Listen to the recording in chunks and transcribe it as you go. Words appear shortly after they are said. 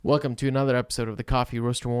Welcome to another episode of the Coffee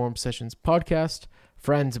Roaster Warm Sessions podcast.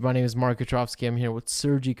 Friends, my name is Mark Kotrovsky. I'm here with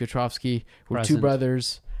Sergey Kotrovsky. We're two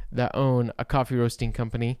brothers that own a coffee roasting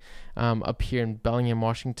company up here in Bellingham,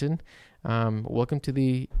 Washington. Welcome to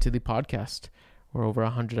the podcast. We're over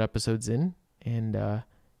 100 episodes in, and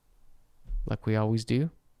like we always do,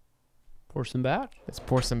 pour some batch. Let's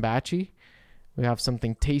pour some batchy. We have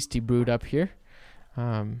something tasty brewed up here,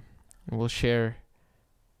 and we'll share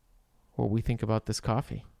what we think about this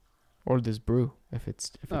coffee. Or this brew, if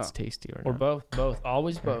it's tasty or not. Or both.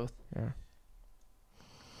 Always both. Yeah.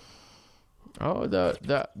 Oh,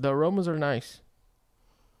 the aromas are nice.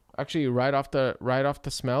 Actually, right off the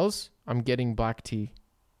smells, I'm getting black tea,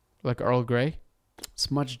 like Earl Grey. It's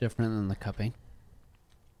much different than the cupping.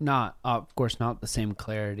 Not, of course, not the same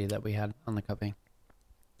clarity that we had on the cupping.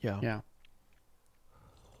 Yeah.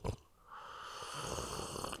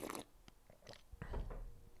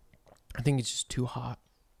 I think it's just too hot.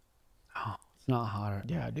 Oh, it's not hotter.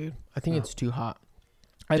 Yeah, dude. I think it's too hot.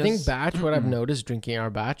 I think batch, what I've noticed drinking our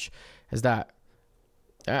batch is that,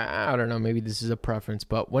 I don't know, maybe this is a preference,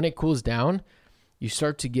 but when it cools down, you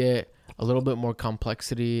start to get a little bit more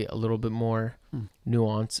complexity, a little bit more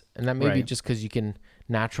nuance. And that may be just because you can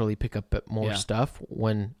naturally pick up a bit more stuff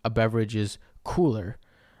when a beverage is cooler.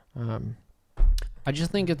 I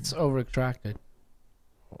just think it's over-extracted.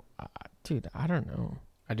 Dude, I don't know.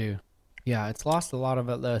 I do. Yeah, it's lost a lot of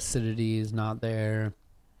it. The acidity is not there.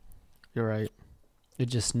 You're right.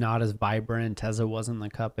 It's just not as vibrant as it was in the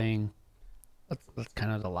cupping. That's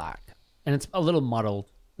kind of the lack. And it's a little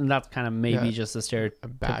muddled. And that's kind of maybe just a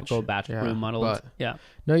stereotypical batch brew muddled. Yeah.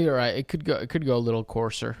 No, you're right. It could go a little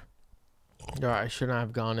coarser. You're right. I shouldn't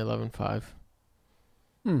have gone 11.5.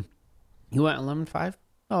 You went 11.5?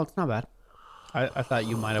 Oh, it's not bad. I thought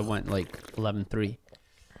you might have went like 11.3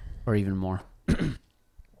 or even more.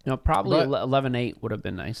 Probably 11.8 would have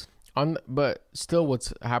been nice. But still,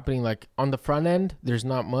 what's happening, like on the front end, there's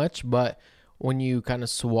not much. But when you kind of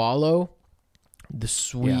swallow,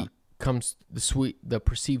 the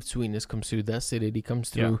perceived sweetness comes through, the acidity comes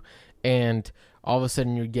through, and all of a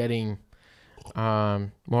sudden you're getting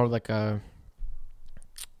more like a,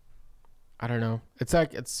 I don't know. I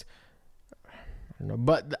don't know.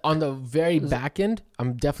 But on the very back end,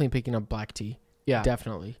 I'm definitely picking up black tea. Yeah,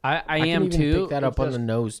 definitely. I am can even too. Pick that up on the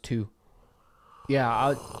nose too.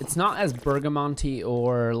 Yeah, it's not as bergamonty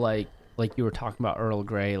or like you were talking about Earl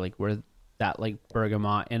Grey, like where that like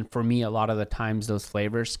bergamot. And for me, a lot of the times those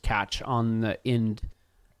flavors catch on the end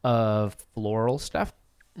of floral stuff.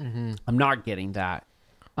 Mm-hmm. I'm not getting that.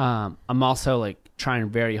 I'm also like trying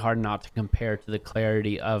very hard not to compare to the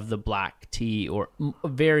clarity of the black tea or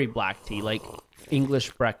very black tea, like English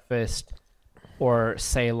breakfast or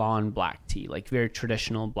Ceylon black tea, like very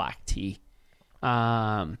traditional black tea.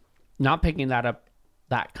 Not picking that up,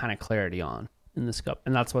 that kind of clarity on in this cup.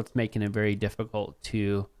 And that's what's making it very difficult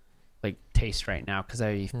to like taste right now. Cause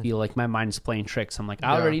I feel like my mind's playing tricks. I'm like,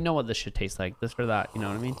 I already know what this should taste like, this or that. You know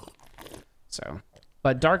what I mean? So,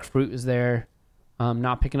 but dark fruit is there.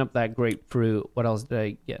 Not picking up that grapefruit. What else did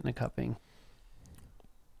I get in a cupping?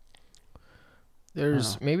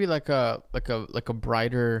 There's maybe like a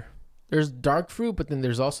brighter, there's dark fruit, but then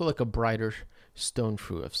there's also like a brighter stone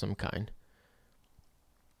fruit of some kind.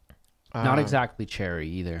 Not exactly cherry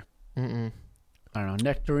either. I don't know.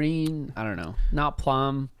 Nectarine. I don't know. Not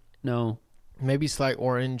plum. No. Maybe slight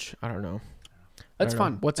orange. I don't know. That's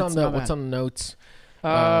fun. What's on the notes?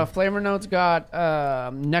 Flavor notes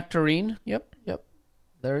got nectarine. Yep.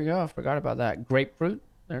 There we go. I forgot about that. Grapefruit.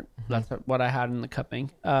 There. That's what I had in the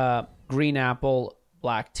cupping. Green apple,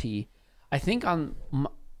 black tea. I think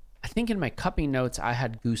in my cupping notes I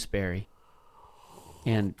had gooseberry.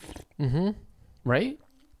 And right?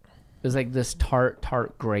 It was like this tart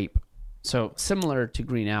grape. So similar to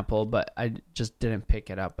green apple, but I just didn't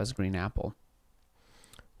pick it up as green apple.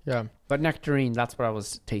 Yeah. But nectarine, that's what I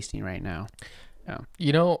was tasting right now. Yeah.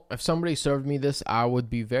 You know, if somebody served me this, I would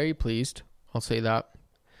be very pleased. I'll say that.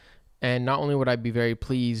 And not only would I be very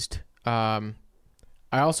pleased, I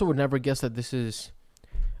also would never guess that this is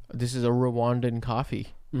a Rwandan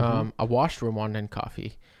coffee, a washed Rwandan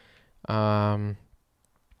coffee. And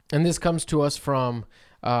this comes to us from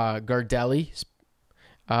Gardelli,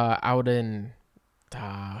 out in where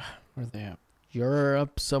are they at?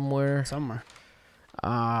 Europe somewhere.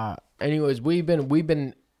 Anyways, we've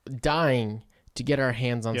been dying to get our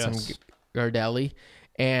hands on some Gardelli,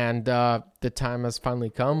 and the time has finally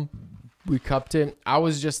come. We cupped it. I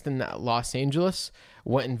was just in Los Angeles,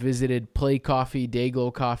 went and visited Play Coffee,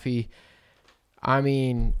 Dayglow Coffee. I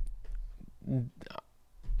mean,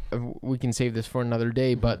 we can save this for another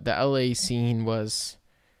day, but the LA scene was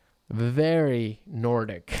very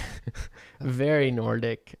Nordic, very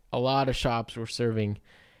Nordic. A lot of shops were serving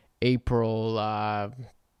April,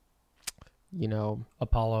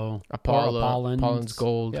 Apollo's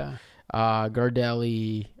Gold,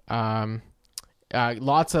 Gardelli,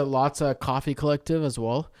 lots of Coffee Collective as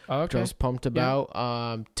well. Oh, which I was pumped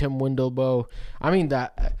about. Tim Windelbow. I mean,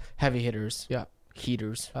 that heavy hitters. Yeah.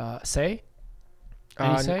 Heaters. Say?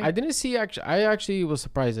 I didn't see I actually was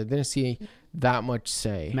surprised. I didn't see that much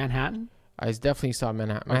Say. Manhattan? I definitely saw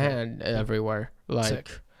Manhattan. Okay. Manhattan everywhere. Like,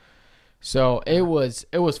 Sick. so it was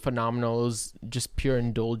phenomenal. It was just pure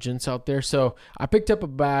indulgence out there. So I picked up a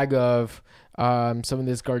bag of some of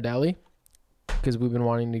this Gardelli because we've been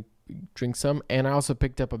wanting to drink some, and I also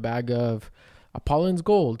picked up a bag of Apollo's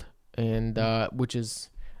Gold, and which is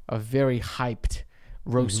a very hyped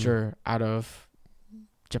roaster out of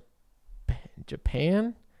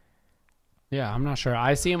Japan. Yeah, I'm not sure.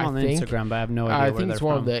 I see them on think. Instagram, but I have no idea. I think it's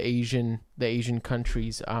one of the Asian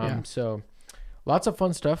countries. So lots of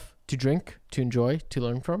fun stuff to drink, to enjoy, to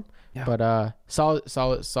learn from. Yeah. But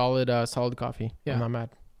solid coffee. Yeah. I'm not mad.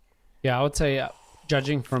 Yeah, I would say,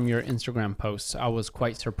 judging from your Instagram posts, I was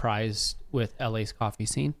quite surprised with LA's coffee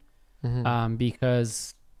scene.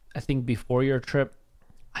 Because I think before your trip,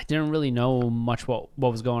 I didn't really know much what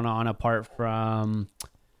was going on apart from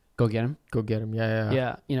Go Get 'Em. Go Get 'Em.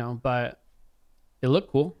 Yeah. Yeah, but it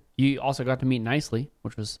looked cool. You also got to meet Nicely,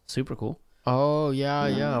 which was super cool. Oh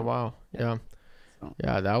yeah. Wow. Yeah.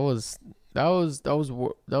 Yeah, that was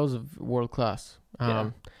world class.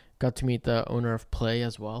 Got to meet the owner of Play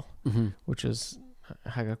as well, which is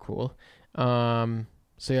hella cool. So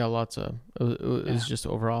yeah, lots of it was just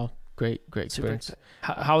overall great experience.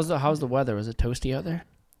 How's the weather? Was it toasty out there?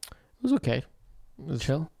 It was okay. It was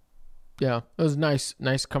chill. Yeah, it was nice,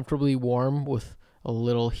 comfortably warm with a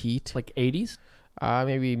little heat. Like 80s?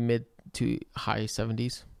 Maybe mid to high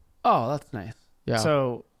 70s. Oh, that's nice. Yeah.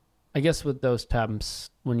 So, I guess with those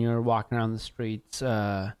temps, when you're walking around the streets,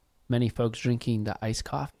 many folks drinking the iced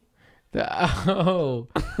coffee. Yes,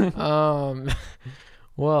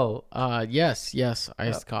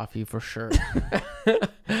 iced coffie for sure.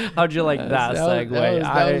 How'd you like that segue?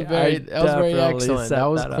 That was very excellent. That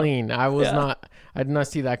was clean. I did not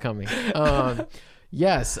see that coming.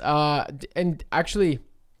 Yes. And actually,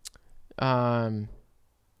 the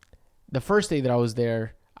first day that I was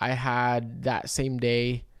there, I had that same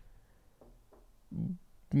day,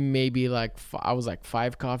 maybe I was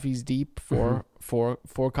 5 coffees deep, four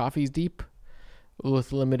coffees deep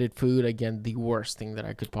with limited food. Again, the worst thing that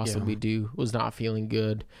I could possibly do. Was not feeling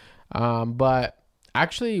good. But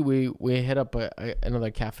actually we hit up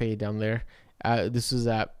another cafe down there. This was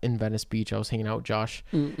in Venice Beach. I was hanging out with Josh,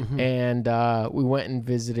 and we went and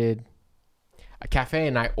visited a cafe,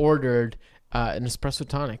 and I ordered an espresso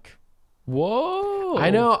tonic. Whoa! I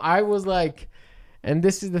know. I was like, and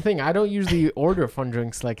this is the thing. I don't usually order fun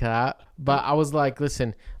drinks like that, but I was like,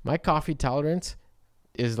 listen, my coffee tolerance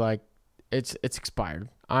is it's expired.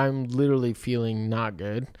 I'm literally feeling not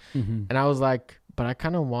good, and I was like, but I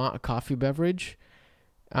kind of want a coffee beverage.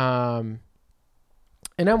 And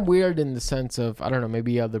I'm weird in the sense of, I don't know,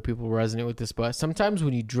 maybe other people resonate with this, but sometimes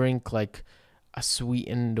when you drink like a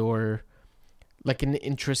sweetened or like an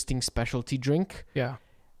interesting specialty drink,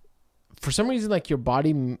 for some reason, like your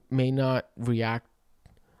body may not react.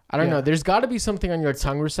 I don't know. There's got to be something on your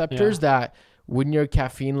tongue receptors that when your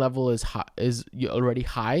caffeine level is already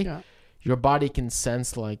high, your body can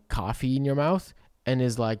sense like coffee in your mouth and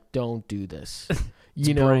is like, don't do this.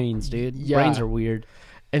 Brains, dude. Yeah. Brains are weird.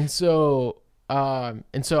 And so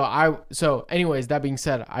anyways, that being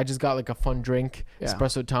said, I just got like a fun drink,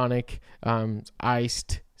 espresso tonic,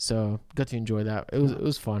 iced. So got to enjoy that. It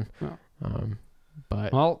was fun.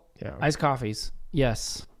 Iced coffees.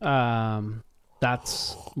 Yes.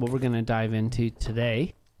 That's what we're going to dive into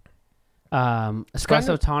today.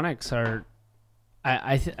 Espresso tonics are,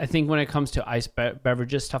 I think when it comes to iced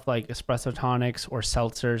beverages, stuff like espresso tonics or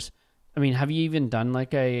seltzers, I mean, have you even done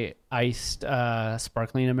like a iced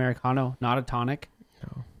sparkling Americano, not a tonic?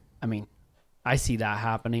 No. I mean, I see that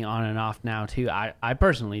happening on and off now too. I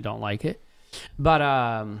personally don't like it,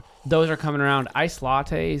 but those are coming around. Iced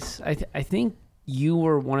lattes, I think you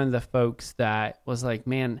were one of the folks that was like,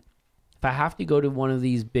 man, if I have to go to one of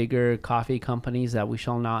these bigger coffee companies that we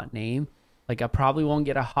shall not name, like I probably won't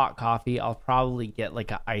get a hot coffee. I'll probably get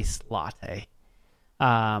like an iced latte.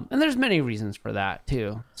 And there's many reasons for that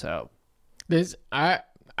too. So I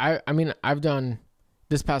mean, I've done,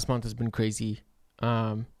 this past month has been crazy.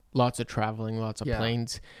 Lots of traveling, lots of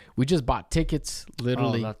planes. We just bought tickets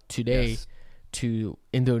literally today to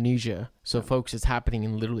Indonesia. So folks, it's happening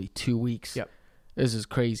in literally 2 weeks. Yep. This is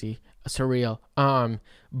crazy. surreal.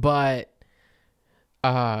 But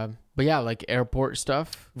yeah, like airport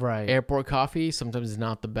stuff, Right. airport coffee sometimes is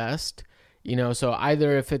not the best, so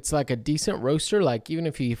either if it's like a decent roaster, like even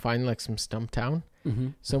if you find like some Stumptown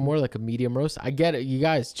somewhere, like a medium roast, I get it, you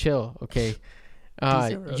guys chill, okay.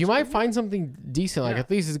 You might find something decent, like at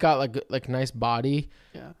least it's got like nice body.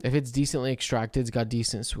 Yeah. If it's decently extracted, it's got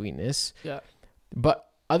decent sweetness. Yeah. But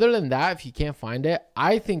other than that, if you can't find it,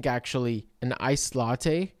 I think actually an iced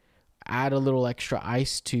latte, add a little extra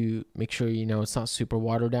ice to make sure it's not super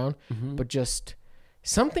watered down, but just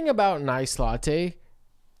something about an iced latte.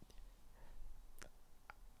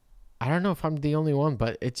 I don't know if I'm the only one,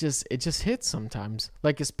 but it just hits sometimes,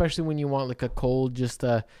 like especially when you want like a cold, just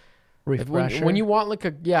a refresher. When you want like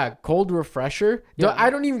a cold refresher. Yeah. I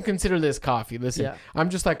don't even consider this coffee. Listen, I'm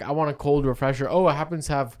just like, I want a cold refresher. Oh, it happens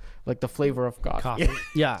to have like the flavor of coffee.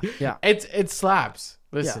 Yeah. It slaps.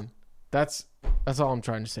 Listen, that's all I'm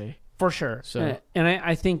trying to say. For sure. So, and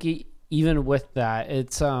I think even with that,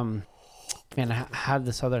 it's man, I had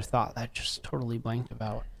this other thought that I just totally blanked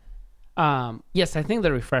about. Yes, I think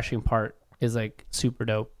the refreshing part is like super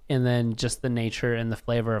dope, and then just the nature and the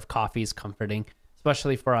flavor of coffee is comforting,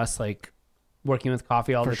 especially for us like working with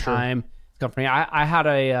coffee all the time. It's comforting. I had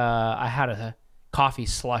a coffee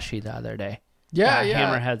slushy the other day. Yeah.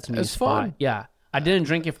 Hammerhead's new spot. Fun. Yeah. I didn't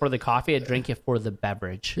drink it for the coffee. I drank it for the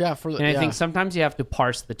beverage. Yeah, and I think sometimes you have to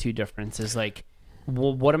parse the two differences. Like,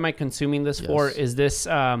 what am I consuming this for? Is this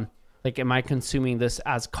am I consuming this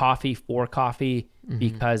as coffee for coffee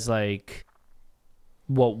because like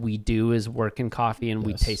what we do is work in coffee and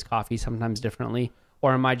we taste coffee sometimes differently,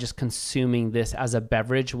 or am I just consuming this as a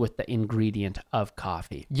beverage with the ingredient of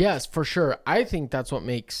coffee? Yes, for sure. I think that's what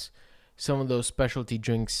makes some of those specialty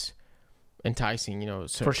drinks enticing, to a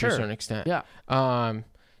certain extent. Yeah.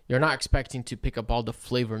 You're not expecting to pick up all the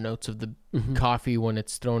flavor notes of the coffee when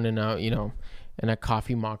it's thrown in a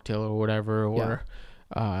coffee mocktail or whatever, or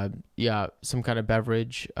some kind of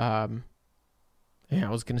beverage. I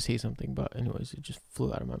was gonna say something, but anyways, it just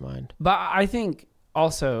flew out of my mind. But I think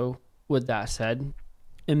also, with that said,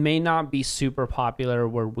 it may not be super popular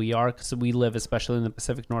where we are because we live especially in the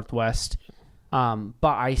Pacific Northwest. But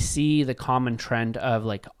I see the common trend of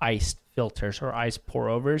like iced filters or iced pour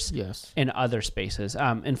overs in other spaces.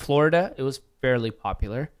 In Florida, it was fairly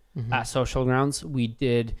popular at social grounds. We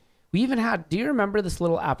even had, do you remember this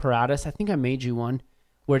little apparatus? I think I made you one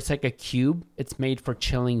where it's like a cube. It's made for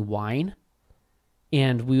chilling wine.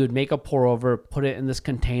 And we would make a pour over, put it in this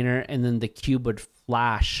container, and then the cube would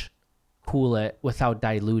flash cool it without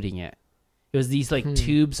diluting it. It was these like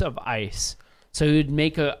tubes of ice. So you'd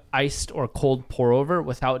make a iced or cold pour over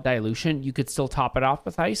without dilution. You could still top it off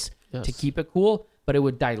with ice to keep it cool, but it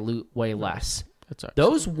would dilute way less.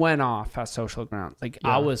 Those went off at social grounds. Like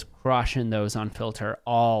I was crushing those on filter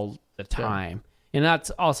all the time. And that's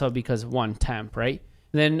also because one, temp, right?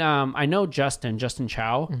 Then I know Justin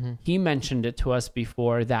Chow, he mentioned it to us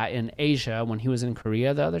before that in Asia, when he was in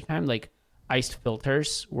Korea the other time, like iced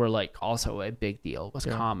filters were like also a big deal, was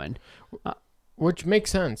common. Which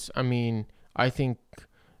makes sense. I mean, I think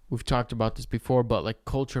we've talked about this before, but like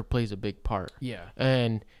culture plays a big part. Yeah.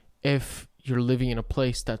 And if you're living in a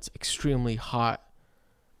place that's extremely hot,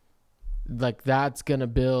 like that's going to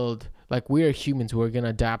build, like we are humans, we're going to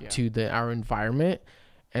adapt to our environment.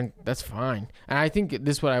 And that's fine. And I think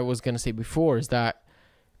this is what I was going to say before is that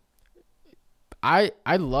I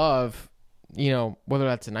love, whether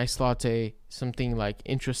that's an iced latte, something like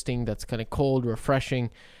interesting that's kind of cold,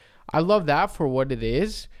 refreshing. I love that for what it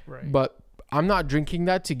is. Right. But I'm not drinking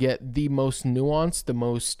that to get the most nuanced, the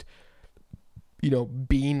most,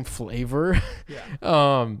 bean flavor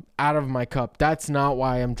out of my cup. That's not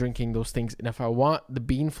why I'm drinking those things. And if I want the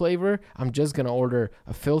bean flavor, I'm just going to order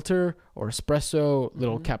a filter or espresso,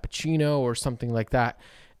 little cappuccino or something like that.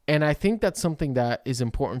 And I think that's something that is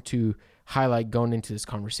important to highlight going into this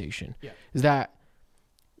conversation is that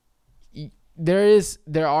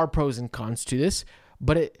there are pros and cons to this,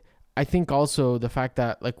 but I think also the fact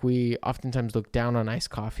that like we oftentimes look down on iced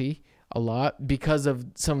coffee a lot because of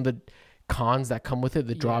some of the cons that come with it,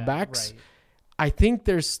 the drawbacks. Right. I think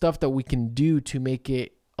there's stuff that we can do to make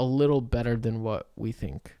it a little better than what we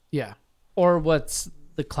think. Yeah. Or what's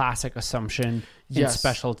the classic assumption in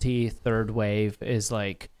specialty third wave is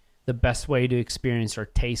like the best way to experience or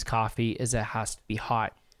taste coffee is it has to be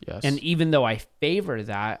hot. Yes. And even though I favor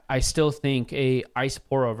that, I still think a ice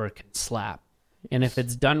pour over can slap. And if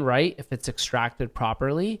it's done right, if it's extracted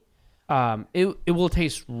properly, it will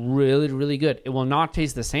taste really, really good. It will not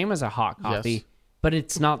taste the same as a hot coffee, but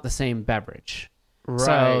it's not the same beverage.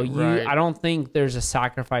 Right, so I don't think there's a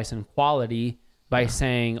sacrifice in quality by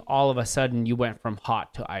saying all of a sudden you went from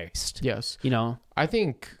hot to iced. Yes. I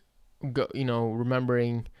think,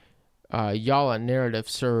 remembering y'all at Narrative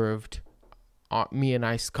served me an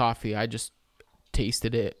iced coffee. I just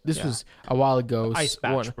tasted it. This was a while ago. Iced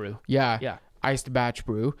batch brew. Yeah. Iced batch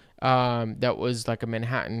brew. That was like a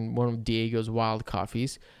Manhattan, one of Diego's wild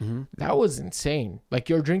coffees. Mm-hmm. That was insane. Like,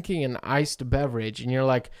 you're drinking an iced beverage and you're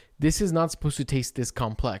like, this is not supposed to taste this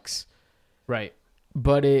complex. Right.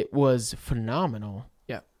 But it was phenomenal.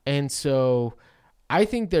 Yeah. And so I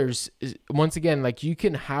think there's, once again, like, you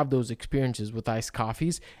can have those experiences with iced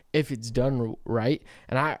coffees if it's done right.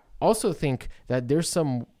 And I also think that there's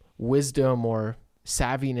some wisdom or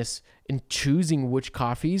savviness in choosing which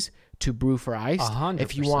coffees to brew for iced. 100%.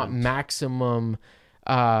 If you want maximum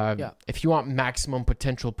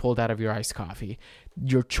potential pulled out of your iced coffee,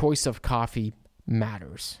 your choice of coffee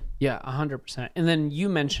matters. Yeah, 100%. And then you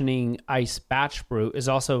mentioning iced batch brew is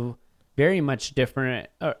also very much different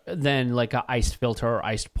than like a iced filter or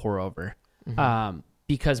iced pour over. Mm-hmm.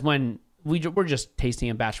 Because when we're just tasting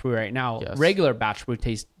a batch brew right now, regular batch brew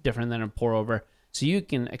tastes different than a pour over. So you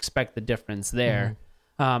can expect the difference there.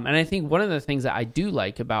 Mm-hmm. And I think one of the things that I do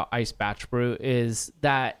like about iced batch brew is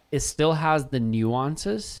that it still has the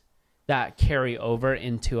nuances that carry over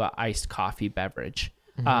into an iced coffee beverage.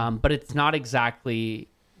 Mm-hmm. But it's not exactly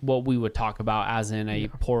what we would talk about as in a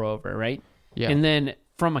pour over, right? Yeah. And then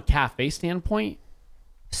from a cafe standpoint,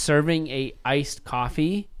 serving a iced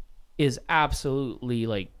coffee is absolutely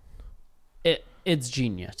like it's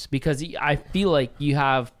genius, because I feel like you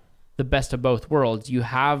have the best of both worlds. You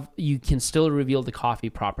can still reveal the coffee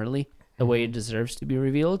properly the way it deserves to be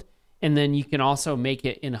revealed, and then you can also make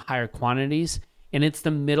it in higher quantities. And it's the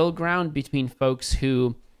middle ground between folks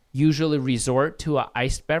who usually resort to an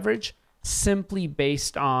iced beverage simply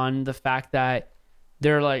based on the fact that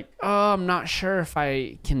they're like, oh, I'm not sure if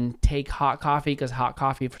I can take hot coffee because hot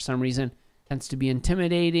coffee for some reason tends to be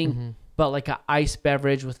intimidating. Mm-hmm. But like an iced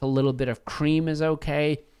beverage with a little bit of cream is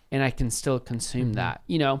okay, and I can still consume that,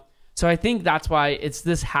 So I think that's why it's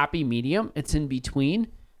this happy medium. It's in between,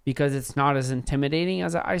 because it's not as intimidating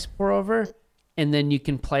as an ice pour over, and then you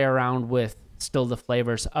can play around with still the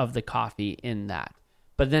flavors of the coffee in that.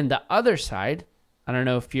 But then the other side, I don't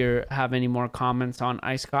know if you have any more comments on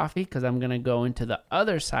iced coffee, because I'm going to go into the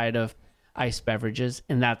other side of iced beverages,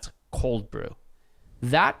 and that's cold brew.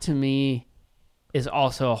 That to me is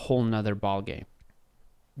also a whole nother ball game.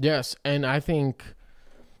 Yes, and I've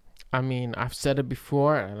said it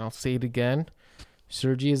before and I'll say it again.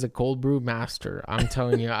 Sergi is a cold brew master. I'm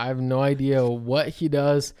telling you, I have no idea what he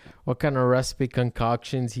does, what kind of recipe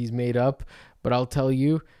concoctions he's made up, but I'll tell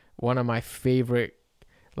you, one of my favorite,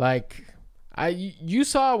 you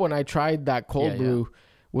saw when I tried that cold brew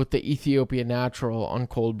with the Ethiopia Natural on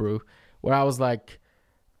cold brew, where I was like,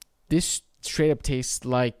 this straight up tastes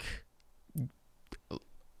like,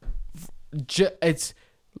 it's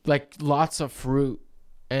like lots of fruit,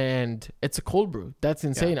 and it's a cold brew. That's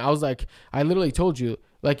insane. I was like, I literally told you,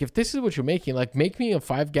 like, if this is what you're making, like, make me a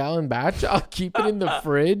 5-gallon batch. I'll keep it in the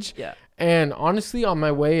fridge. Yeah. And honestly, on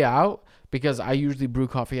my way out, because I usually brew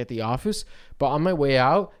coffee at the office, but on my way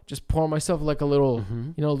out, just pour myself like a little,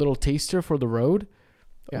 little taster for the road.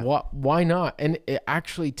 Yeah. Why not? And it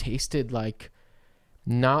actually tasted like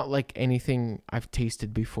not like anything I've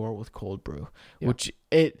tasted before with cold brew,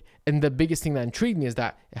 and the biggest thing that intrigued me is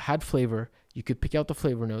that it had flavor. You could pick out the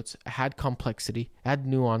flavor notes. It had complexity. It had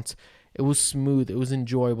nuance. It was smooth. It was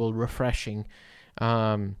enjoyable, refreshing.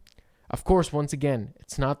 Of course, once again,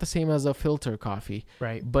 it's not the same as a filter coffee.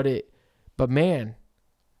 Right. But man,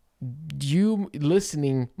 you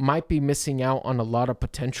listening might be missing out on a lot of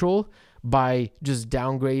potential by just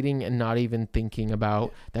downgrading and not even thinking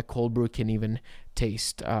about that cold brew can even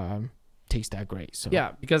taste that great. So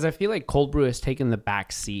yeah, because I feel like cold brew has taken the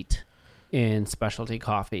back seat in specialty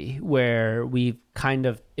coffee, where we've kind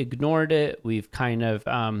of ignored it. We've kind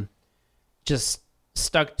of just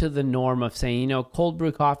stuck to the norm of saying, cold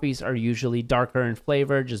brew coffees are usually darker in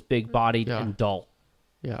flavor, just big bodied and dull.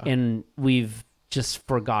 Yeah. And we've just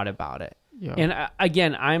forgot about it. Yeah. And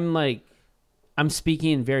again, I'm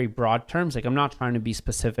speaking in very broad terms. Like, I'm not trying to be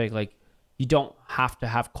specific. Like, you don't have to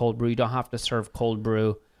have cold brew. You don't have to serve cold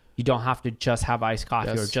brew. You don't have to just have iced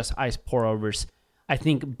coffee or just iced pour overs. I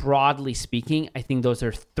think broadly speaking, I think those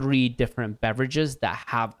are 3 different beverages that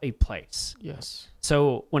have a place. Yes.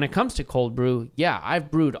 So when it comes to cold brew, I've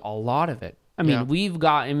brewed a lot of it. I mean, we've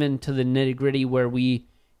gotten into the nitty gritty where we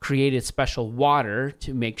created special water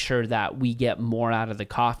to make sure that we get more out of the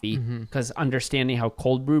coffee, because understanding how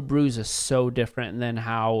cold brew brews is so different than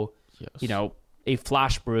how, a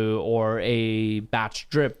flash brew or a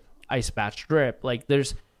ice batch drip, like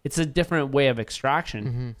there's it's a different way of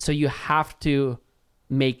extraction. So you have to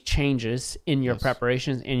make changes in your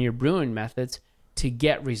preparations and your brewing methods to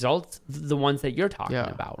get results, the ones that you're talking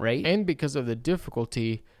about, right? And because of the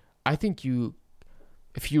difficulty, I think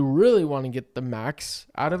if you really want to get the max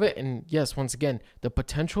out of it, and yes, once again, the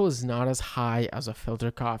potential is not as high as a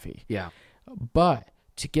filter coffee. Yeah. But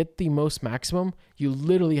to get the most maximum, you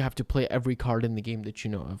literally have to play every card in the game that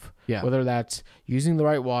you know of. Yeah. Whether that's using the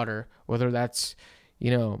right water, whether that's,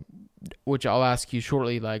 which I'll ask you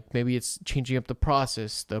shortly, like maybe it's changing up the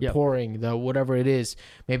process, the pouring, the whatever it is.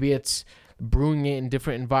 Maybe it's brewing it in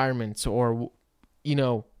different environments or,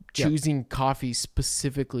 choosing coffee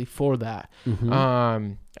specifically for that.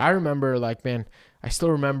 I remember I still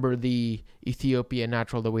remember the Ethiopia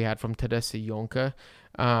natural that we had from Tedeschi Yonka,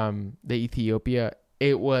 the Ethiopia.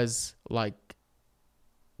 It was like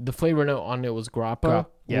the flavor note on it was grappa,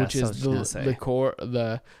 which is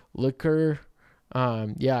the liquor.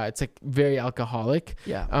 It's like very alcoholic.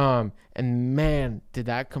 And man, did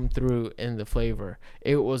that come through in the flavor.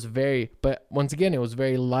 It was but once again, it was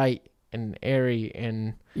very light and airy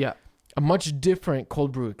and a much different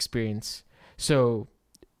cold brew experience. So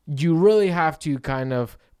you really have to kind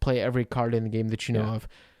of play every card in the game that you know of.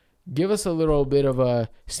 Give us a little bit of a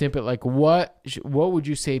snippet, like what would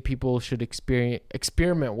you say people should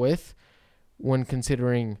experiment with when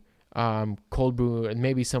considering cold brew, and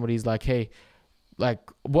maybe somebody's like, hey, like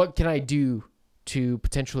what can I do to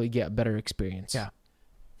potentially get a better experience? Yeah,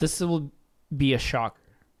 this will be a shocker.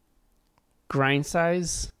 Grind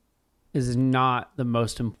size is not the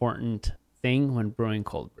most important thing when brewing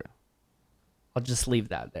cold brew. I'll just leave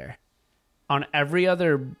that there. On every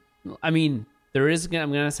other, I'm going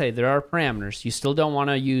to say there are parameters. You still don't want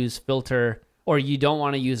to use filter, or you don't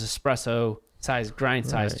want to use espresso size grind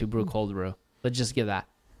size to brew cold brew. Let's just give that.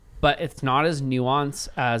 But it's not as nuanced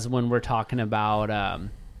as when we're talking about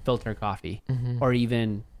filter coffee or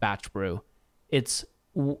even batch brew.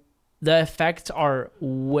 The effects are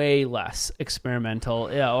way less experimental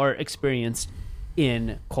or experienced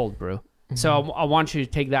in cold brew. So I want you to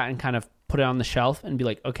take that and kind of put it on the shelf and be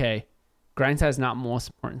like, okay, grind size is not the most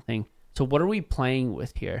important thing. So what are we playing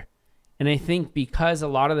with here? And I think because a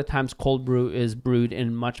lot of the times cold brew is brewed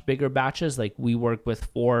in much bigger batches, like we work with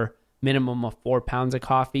minimum of 4 pounds of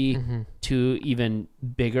coffee to even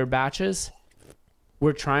bigger batches,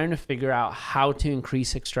 we're trying to figure out how to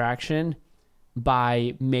increase extraction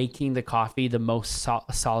by making the coffee the most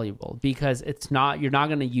soluble, because you're not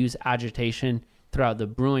going to use agitation throughout the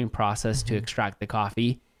brewing process to extract the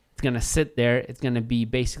coffee. It's going to sit there. It's going to be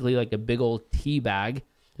basically like a big old tea bag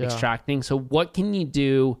extracting. So what can you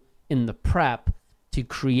do in the prep to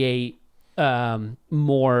create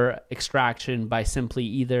more extraction by simply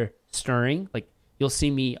either stirring? Like you'll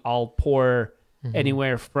see I'll pour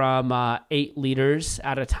anywhere from 8 liters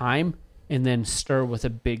at a time and then stir with a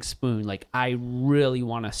big spoon. Like I really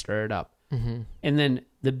want to stir it up. And then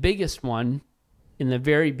the biggest one in the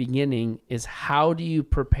very beginning is how do you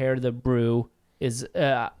prepare the brew is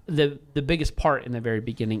the biggest part in the very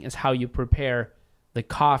beginning is how you prepare the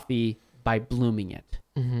coffee by blooming it.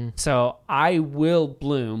 So I will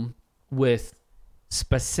bloom with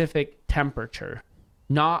specific temperature,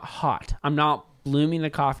 not hot. I'm not blooming the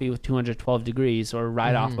coffee with 212 degrees or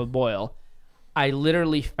right off a boil. I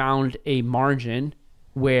literally found a margin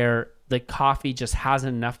where the coffee just has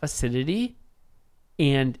enough acidity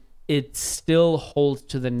and it still holds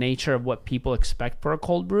to the nature of what people expect for a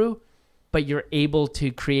cold brew, but you're able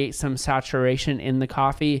to create some saturation in the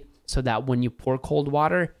coffee so that when you pour cold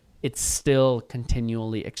water, it's still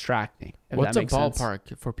continually extracting. What's a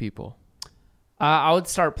ballpark for people? I would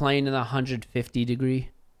start playing in the 150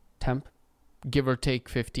 degree temp. Give or take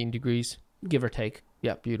 15 degrees. Give or take.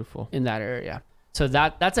 Yep. Beautiful. In that area. So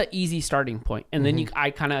that's an easy starting point. And then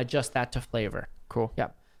I kind of adjust that to flavor. Cool.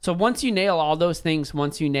 Yep. So once you nail all those things,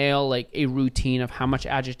 once you nail like a routine of how much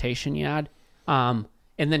agitation you add, and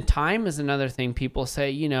then time is another thing. People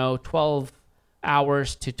say, 12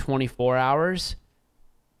 hours to 24 hours.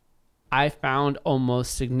 I found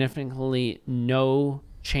almost significantly no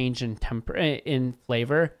change in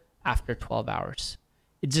flavor after 12 hours.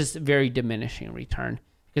 It's just very diminishing return,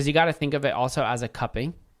 because you got to think of it also as a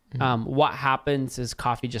cupping. What happens is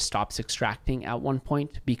coffee just stops extracting at one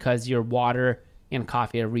point because your water and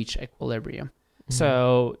coffee have reached equilibrium.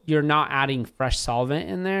 So you're not adding fresh solvent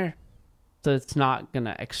in there, so it's not going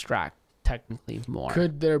to extract technically more.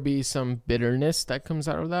 Could there be some bitterness that comes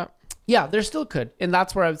out of that? Yeah, there still could. And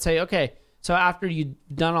that's where I would say, okay, so after you've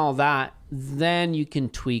done all that, then you can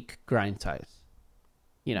tweak grind size.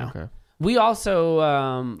 Okay. We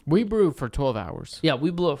also... we brew for 12 hours. Yeah,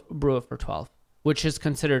 we brew it for 12, which is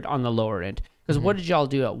considered on the lower end. Because what did y'all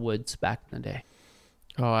do at Woods back in the day?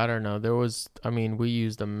 Oh, I don't know. We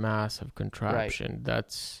used a massive contraption.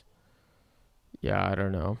 Right. I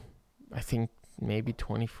don't know. I think maybe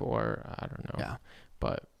 24. I don't know. Yeah.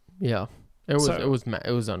 But yeah, it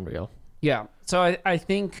was unreal. Yeah. So I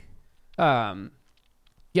think,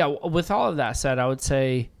 with all of that said, I would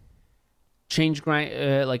say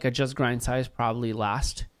adjust grind size probably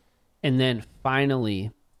last. And then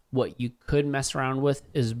finally, what you could mess around with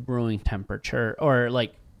is brewing temperature or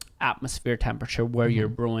like atmosphere temperature where you're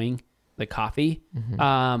brewing the coffee.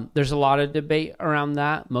 There's a lot of debate around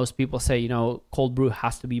that. Most people say, cold brew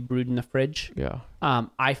has to be brewed in the fridge. Yeah.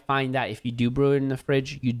 I find that if you do brew it in the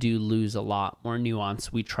fridge, you do lose a lot more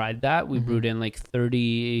nuance. We tried that. We brewed in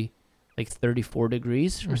 34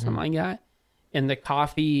 degrees or something like that. And the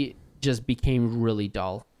coffee just became really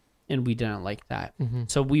dull. And we didn't like that.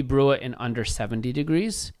 So we brew it in under 70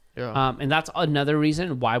 degrees. Yeah. And that's another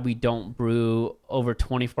reason why we don't brew over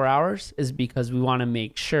 24 hours is because we want to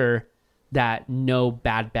make sure that no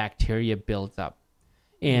bad bacteria builds up.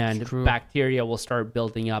 And bacteria will start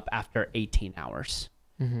building up after 18 hours.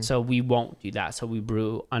 So we won't do that. So we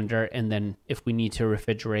brew under, and then if we need to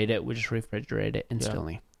refrigerate it, we just refrigerate it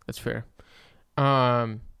instantly. Yeah, that's fair.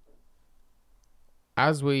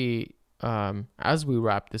 As we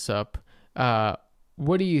wrap this up,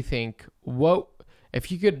 what do you think? What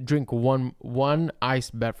if you could drink one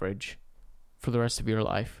iced beverage for the rest of your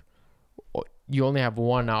life? You only have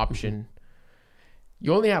one option.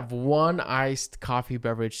 You only have one iced coffee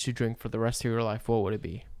beverage to drink for the rest of your life. What would it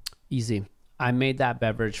be? Easy. I made that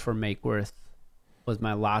beverage for Makeworth. Was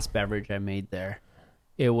my last beverage I made there.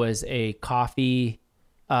 It was a coffee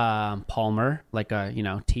Palmer, like a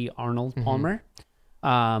T. Arnold Palmer.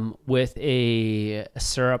 With a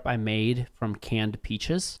syrup I made from canned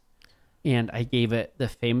peaches, and I gave it the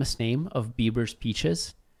famous name of Bieber's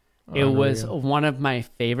Peaches. It was one of my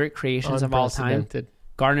favorite creations of all time.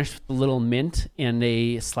 Garnished with a little mint and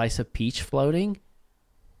a slice of peach floating.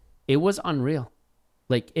 It was unreal.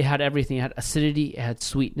 Like, it had everything. It had acidity, it had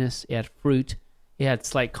sweetness, it had fruit, it had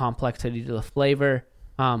slight complexity to the flavor.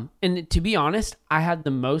 And to be honest, I had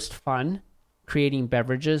the most fun creating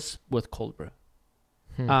beverages with cold brew.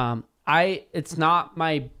 It's not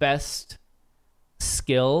my best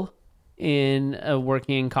skill in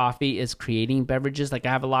working in coffee is creating beverages. Like,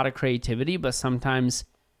 I have a lot of creativity, but sometimes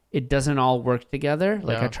it doesn't all work together.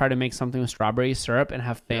 Like, I try to make something with strawberry syrup and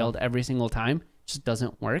have failed every single time. It just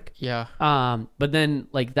doesn't work. Yeah. But then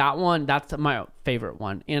like that one, that's my favorite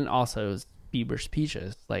one. And also is Bieber's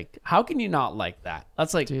Peaches. Like, how can you not like that?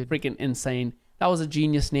 That's like freaking insane. That was a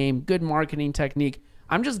genius name. Good marketing technique.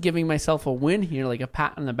 I'm just giving myself a win here, like a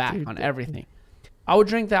pat on the back on everything. I would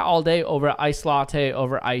drink that all day over iced latte,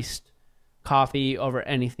 over iced coffee, over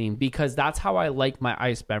anything, because that's how I like my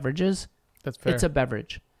iced beverages. That's fair. It's a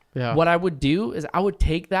beverage. Yeah. What I would do is I would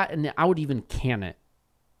take that and I would even can it.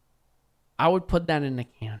 I would put that in a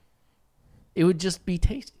can. It would just be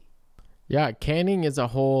tasty. Yeah, canning is a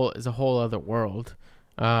whole other world.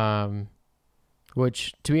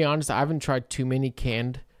 Which, to be honest, I haven't tried too many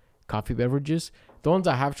canned coffee beverages. The ones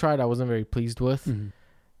I have tried, I wasn't very pleased with.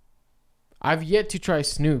 I've yet to try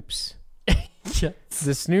Snoop's. Yes.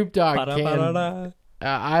 The Snoop Dogg can.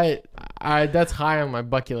 I that's high on my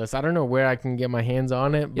bucket list. I don't know where I can get my hands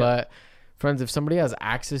on it, but friends, if somebody has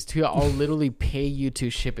access to it, I'll literally pay you to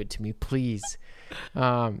ship it to me, please.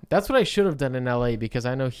 That's what I should have done in LA, because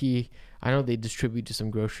I know they distribute to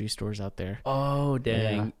some grocery stores out there. Oh,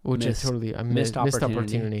 dang. Yeah, which is totally a missed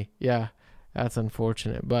opportunity. Yeah, that's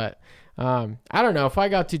unfortunate. But I don't know. If I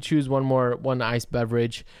got to choose one iced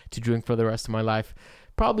beverage to drink for the rest of my life,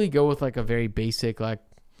 probably go with like a very basic, like,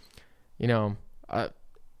 a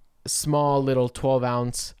small little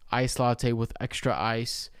 12-ounce iced latte with extra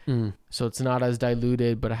ice. So it's not as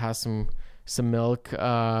diluted, but it has some milk.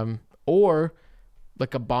 Or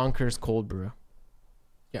like a bonkers cold brew.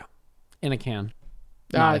 Yeah. In a can.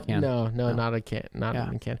 Not a can. No, not a can. Not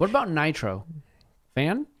in a can. What about nitro?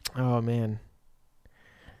 Fan? Oh, man.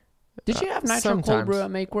 Did you have nitro cold brew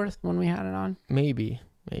at Makeworth when we had it on? Maybe.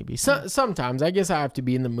 Sometimes. I guess I have to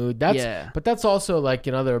be in the mood. But that's also like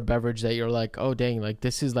another beverage that you're like, oh, dang, like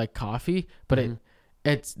this is like coffee, but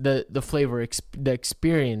it's the flavor, the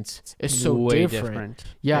experience is so way different.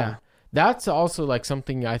 Yeah. That's also like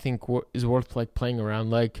something I think is worth like playing around.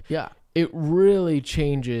 Like, it really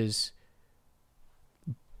changes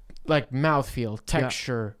like mouthfeel,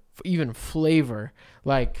 texture, even flavor.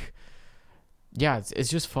 Like, it's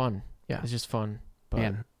just fun. Yeah, it's just fun. But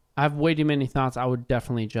man, I have way too many thoughts. I would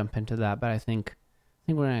definitely jump into that, but I think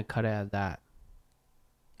we're gonna cut it at that.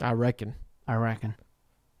 I reckon.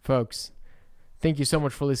 Folks, thank you so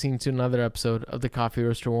much for listening to another episode of the Coffee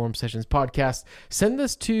Roaster Warm Sessions podcast. Send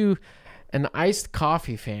this to an iced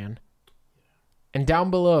coffee fan. And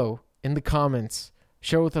down below in the comments,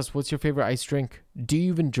 share with us what's your favorite iced drink. Do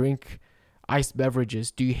you even drink iced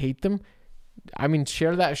beverages? Do you hate them? I mean,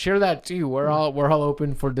 share that too. We're all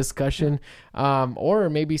open for discussion. Or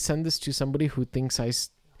maybe send this to somebody who thinks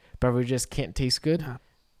iced beverages can't taste good.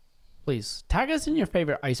 Please tag us in your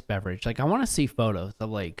favorite iced beverage. Like, I want to see photos of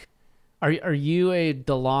like, are you a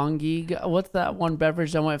DeLonghi? What's that one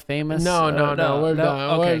beverage that went famous? No, we're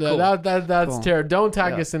done. Okay, we're cool. That's Cool. terrible. Don't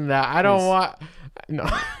tag us in that. I don't want. No.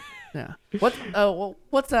 Yeah.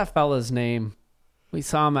 What's that fella's name? We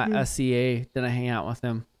saw him at SCA. Didn't hang out with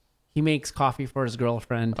him? He makes coffee for his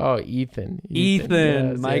girlfriend. Oh, Ethan.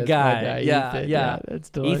 Ethan, my guy. Yeah, Ethan. yeah. That's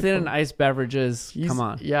delightful. Ethan and iced beverages. Come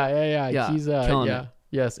on. Yeah. He's killing it.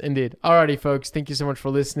 Yes, indeed. Alrighty, folks. Thank you so much for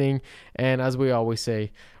listening. And as we always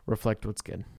say, reflect what's good.